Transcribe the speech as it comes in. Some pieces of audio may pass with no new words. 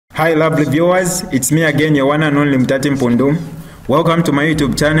Hi lovely viewers, it's me again, your one and only Mutati Mpundu. Welcome to my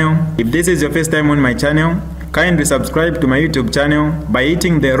YouTube channel. If this is your first time on my channel, kindly subscribe to my YouTube channel by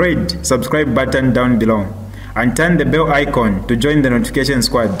hitting the red subscribe button down below and turn the bell icon to join the notification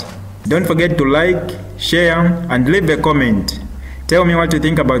squad. Don't forget to like, share and leave a comment. Tell me what you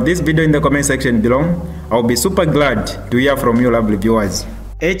think about this video in the comment section below. I'll be super glad to hear from you lovely viewers.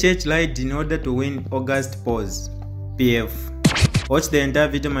 HH lied in order to win August pause. PF. Watch the entire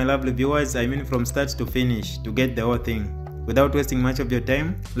video my lovely viewers, I mean from start to finish, to get the whole thing. Without wasting much of your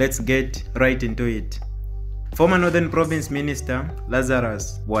time, let's get right into it. Former Northern Province Minister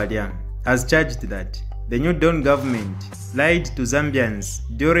Lazarus Bwalya has charged that the New Dawn government lied to Zambians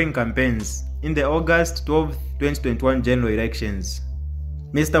during campaigns in the August 12, 2021 general elections.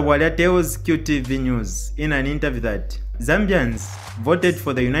 Mr. Bwalya tells QTV News in an interview that Zambians voted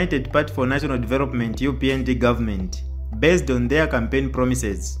for the United Party for National Development UPND government based on their campaign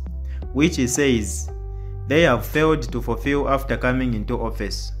promises, which he says they have failed to fulfill after coming into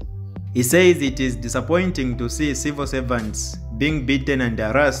office. He says it is disappointing to see civil servants being beaten and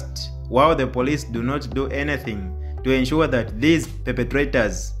harassed while the police do not do anything to ensure that these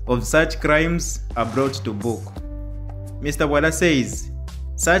perpetrators of such crimes are brought to book. Mr. Bwalya says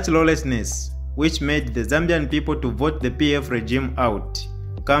such lawlessness, which made the Zambian people to vote the PF regime out,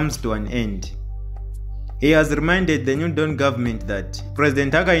 comes to an end. He has reminded the New Dawn government that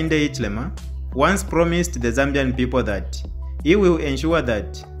President Hakainde Hichilema once promised the Zambian people that he will ensure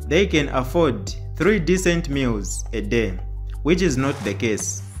that they can afford 3 decent meals a day, which is not the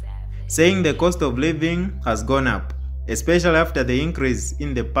case, saying the cost of living has gone up, especially after the increase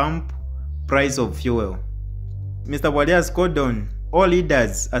in the pump price of fuel. Mr. Bwalya has called on all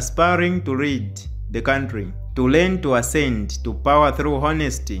leaders aspiring to lead the country to learn to ascend to power through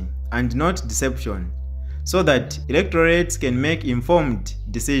honesty and not deception, so that electorates can make informed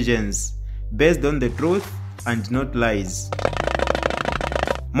decisions based on the truth and not lies.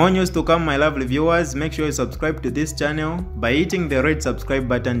 More news to come my lovely viewers. Make sure you subscribe to this channel by hitting the red subscribe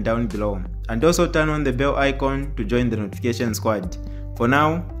button down below and also turn on the bell icon to join the notification squad. For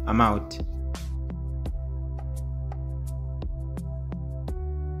now, I'm out.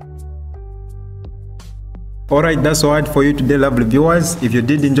 Alright, that's all for you today lovely viewers. If you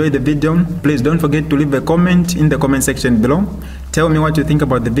did enjoy the video, please don't forget to leave a comment in the comment section below. Tell me what you think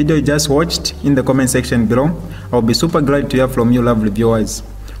about the video you just watched in the comment section below. I'll be super glad to hear from you lovely viewers.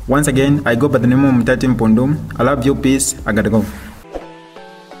 Once again, I go by the name of Mutati Mpundu. I love you, peace, I gotta go.